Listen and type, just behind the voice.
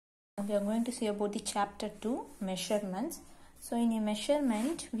we are going to see about the chapter 2 measurements. So in a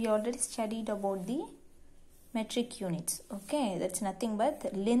measurement we already studied about the metric units. Okay, that's nothing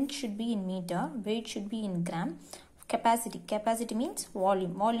but length should be in meter, weight should be in gram, capacity means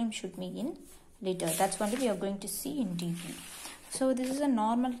volume should be in liter. That's what we are going to see in detail. So this is a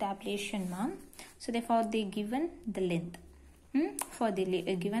normal tabulation, ma'am. So therefore they given the length. For the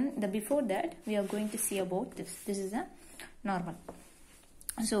given the before that we are going to see about this. This is a normal.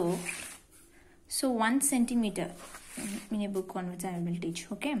 So 1 centimeter in a book on which I will teach.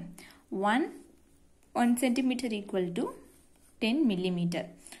 Okay, 1 centimeter equal to 10 millimeter.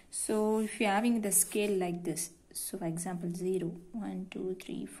 So if you are having the scale like this, so for example 0 1 2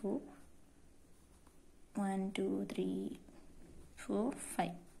 3 4 1 2 3 4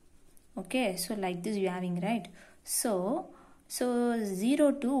 5. Okay, so like this you are having, right? So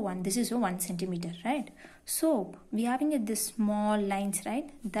 0 to 1, this is 1 centimeter, right? So we are having this small lines,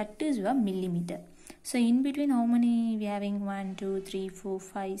 right? That is a millimeter. So in between how many we are having? 1 2 3 4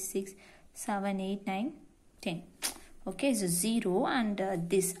 5 6 7 8 9 10. Okay, so 0 and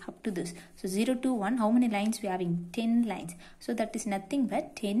this up to this. So 0 to 1, how many lines we are having? 10 lines. So that is nothing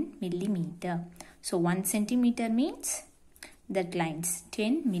but 10 millimeter. So 1 centimeter means that lines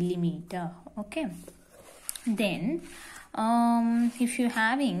 10 millimeter. Okay, then if you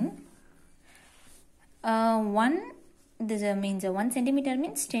having this means 1 centimeter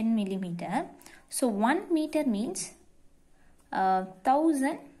means 10 millimeter. So 1 meter means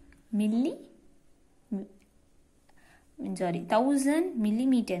 1000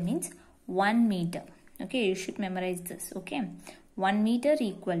 millimeter means 1 meter. Okay, you should memorize this. Okay, 1 meter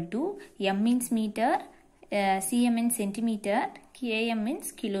equal to m means meter, cm means centimeter, km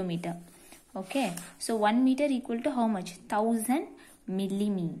means kilometer. Okay, so 1 meter equal to how much? 1000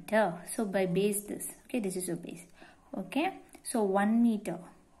 millimeter. So by base this. Okay, this is your base. Okay, so 1 meter.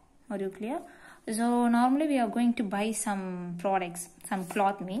 Are you clear? So normally we are going to buy some products, some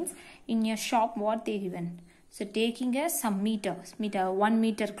cloth means in your shop what they given. So taking some meters, 1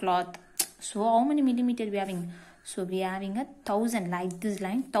 meter cloth. So how many millimeter we are having? So we are having 1000, like this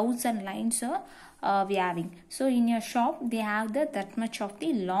line, 1000 lines we are having. So in your shop they have that much of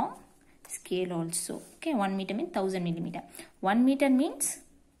the long scale also. Okay, 1 meter means 1000 millimeter. 1 meter means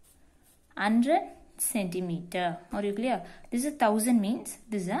 100 centimeter. Are you clear? This is 1000 means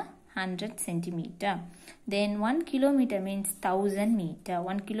this is 100 centimeter. Then 1 kilometer means 1000 meter.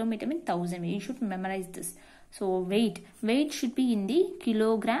 1 kilometer means 1000 meter. You should memorize this. So weight should be in the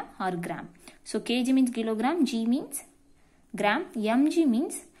kilogram or gram. So kg means kilogram, g means gram, mg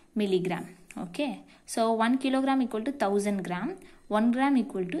means milligram. Okay, so 1 kilogram equal to 1000 gram, 1 gram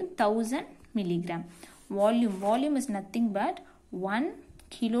equal to 1000 milligram. Volume is nothing but 1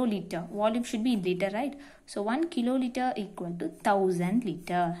 kiloliter. Volume should be in liter, right? So 1 kiloliter equal to 1000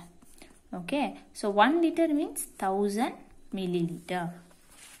 liter. Okay, so 1 liter means 1000 milliliter.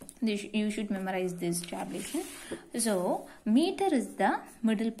 You should memorize this tabulation. So meter is the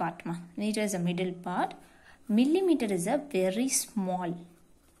middle part. Meter is a middle part. Millimeter is a very small.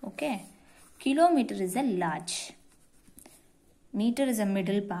 Okay, kilometer is a large. Meter is a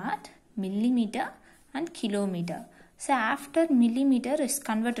middle part, millimeter and kilometer. So after millimeter is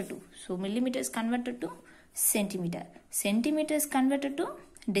converted to, so millimeter is converted to centimeter. Centimeter is converted to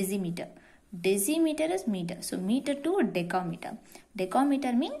decimeter. Decimeter is meter. So meter to decameter.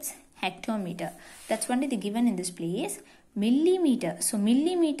 Decameter means hectometer. That's only the given in this place. Millimeter. So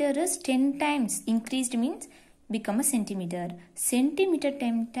millimeter is 10 times increased means become a centimeter. Centimeter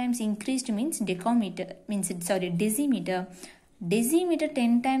 10 times increased means decimeter. Decimeter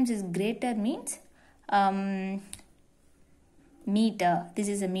 10 times is greater means meter. This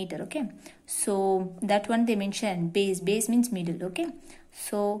is a meter. Okay, so that one they mentioned base means middle. Okay,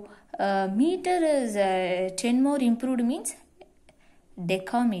 so meter is 10 more improved means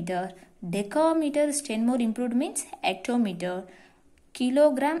decameter. Decameter is 10 more improved means hectometer.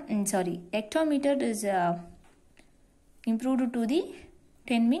 Hectometer is improved to the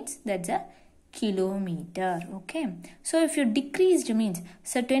 10 means that's a kilometer. Okay, so if you decreased means,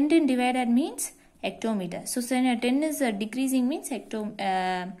 so 10 divided means hectometer. So 10 is decreasing means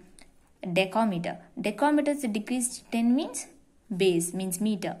decameter. Decameter is decreased 10 means base means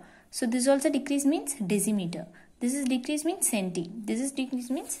meter. So this also decrease means decimeter. This is decrease means centi. This is decrease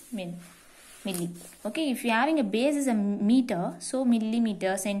means milli. Okay, if you are having a base is a meter, so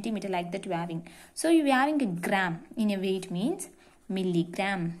millimeter, centimeter, like that you are having. So you are having a gram in a weight means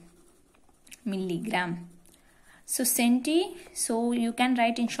milligram. So centi, so you can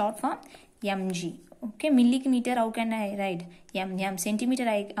write in short form mg. Okay, millimeter how can I write? M. Centimeter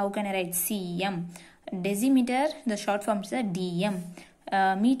how can I write? Cm. Decimeter, the short form is dm.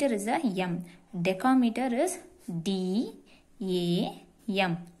 meter is a M. Decameter is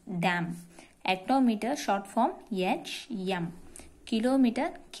D-A-M. Dam. Hectometer short form H-M.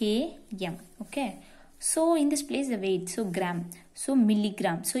 Kilometer K-M. Okay. So in this place the weight. So gram. So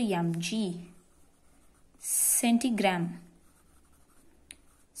milligram. So mg. Centigram.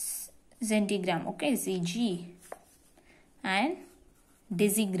 Centigram. Okay. Cg. And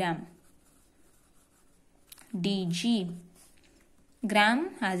decigram. Dg. Gram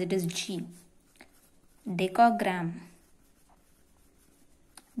as it is G. Decagram.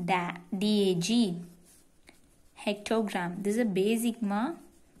 DAG. Hectogram. This is a basic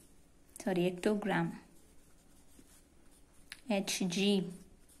hectogram. HG.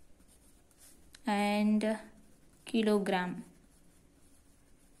 And kilogram.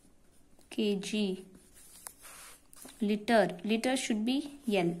 kg. Liter should be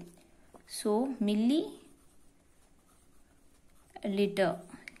L. So milliliter.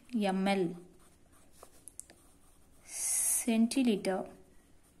 ml. Centiliter.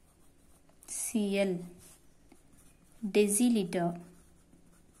 cl. Deciliter.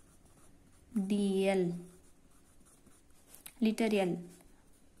 dl. Liter L.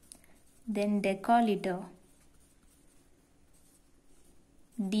 Then decaliter.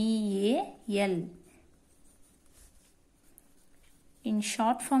 DAL. In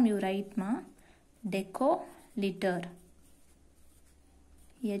short form you write decaliter.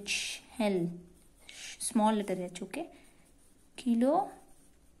 HL. Small letter H, okay. Kilo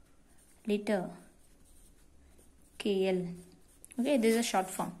liter. KL. Okay, this is a short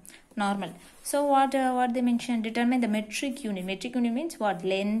form. Normal. So what they mentioned, determine the metric unit. Metric unit means what?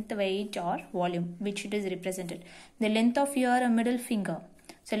 Length, weight or volume, which it is represented. The length of your middle finger.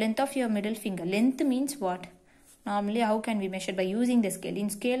 So length of your middle finger. Length means what? Normally how can we measure? By using the scale. In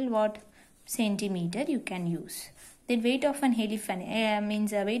scale what? Centimeter you can use. The weight of an elephant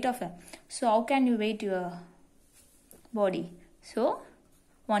means a weight of a. So how can you weight your body? So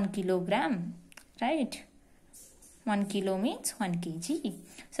 1 kilogram, right? 1 kilo means 1 kg.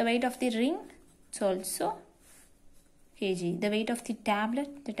 So weight of the ring, it's also kg. The weight of the tablet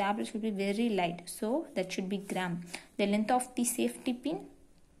should be very light, so that should be gram. The length of the safety pin,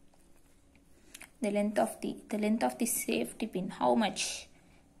 the length of the safety pin, how much?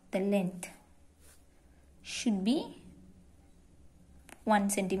 The length should be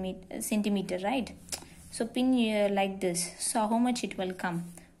 1 centimeter, right? So pin here like this. So how much it will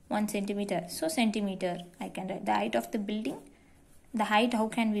come? 1 centimeter. So centimeter I can write. The height of the building. The height, how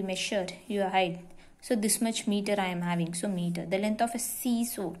can we measure your height? So this much meter I am having. So meter. The length of a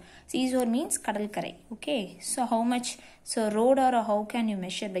seashore. Seashore means kadal karai. Okay. So how much? So road or how can you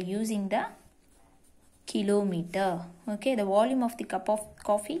measure? By using the kilometer. Okay. The volume of the cup of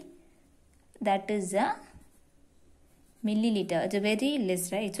coffee. That is a milliliter. It's a very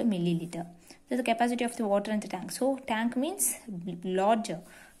less, right? So milliliter. So the capacity of the water in the tank. So tank means larger.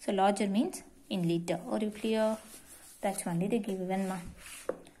 So larger means in liter. Are you clear? That's only the given.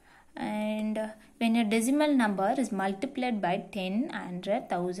 And when a decimal number is multiplied by 10, 100,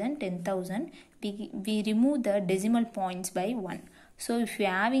 1000, 10,000, we remove the decimal points by 1. So if you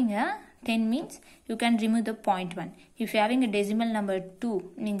are having a 10 means you can remove the 0.1. If you are having a decimal number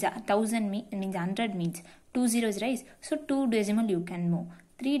 2 means 1000 means 100 means 2 zeros, right? So 2 decimal you can move.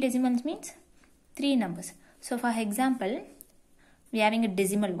 3 decimals means 3 numbers. So for example, we are having a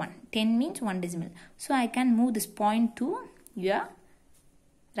decimal 1. 10 means 1 decimal. So I can move this point to your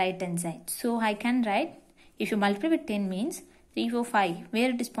right hand side. So I can write, if you multiply with 10 means 3, 4, 5.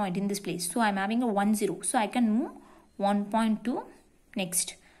 Where it is point? In this place. So I am having a 1, 0. So I can move 1 point to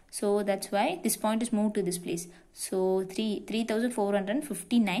next. So that's why this point is moved to this place. So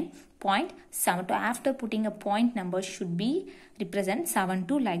 3459.72. After putting a point number should be represent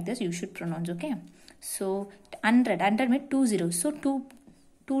 72 like this you should pronounce. Okay. So 100 means 2 zeros. So 2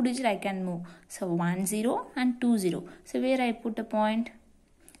 digit I can move. So 1 0 and 2 0. So where I put a point?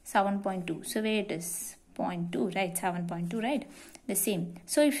 7.2. So where it is? 0.2, right? 7.2, right? The same.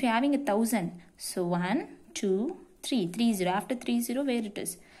 So if you are having 1,000, so 1, 2, 3, 3 0. After 3 0, where it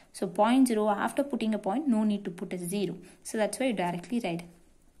is? So 0.0, after putting a point, no need to put a 0. So that's why you directly write.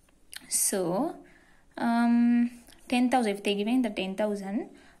 So 10,000, if they given the 10,000,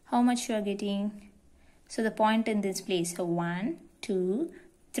 how much you are getting? So the point in this place, so 1, 2,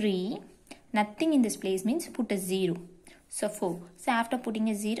 3, nothing in this place means put a 0. So 4. So after putting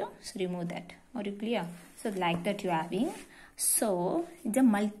a 0, so remove that. Are you clear? So like that you are having. So it's a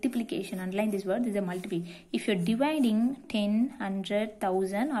multiplication. Underline this word. This is a multiplication. If you're dividing 10, 100,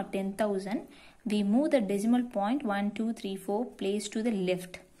 1000 or 10,000, we move the decimal point 1, 2, 3, 4 place to the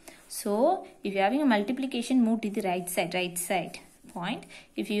left. So if you're having a multiplication, move to the right side. point.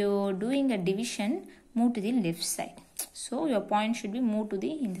 If you're doing a division, move to the left side. So your point should be moved to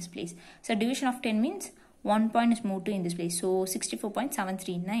the in this place. So division of 10 means 1 point is moved to in this place. So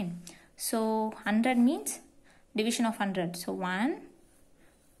 64.739. So 100 means division of 100. So 1,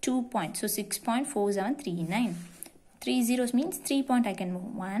 2 points. So 6.4739. 3 zeros means 3 point I can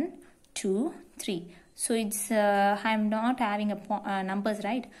move. 1, 2, 3. So it's I'm not having a numbers,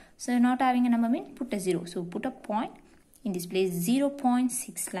 right? So not having a number means put a 0. So put a point in this place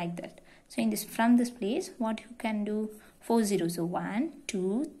 0.6 like that. So in this from this place what you can do 4 zeros. So 1,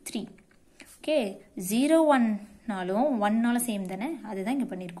 2, 3. Okay, 0 1 நாலும் 1 நால same தானே அதுதான் இங்க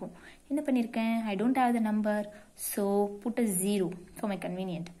பண்ணிருக்கோம் என்ன பண்ணிருக்கேன் I don't have the number so put a 0 for my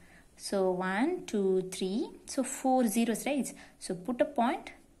convenient. So 1 2 3 so 4 zeros, right? So put a point,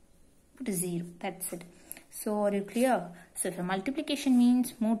 put a 0. That's it. So are you clear? So if a multiplication means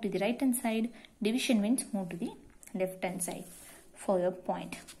move to the right hand side, division means move to the left hand side for your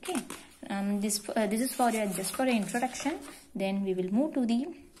point. Okay. This is for your just for your introduction. Then we will move to the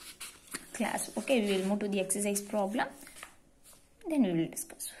class. Okay, we will move to the exercise problem. Then we will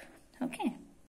discuss. Okay.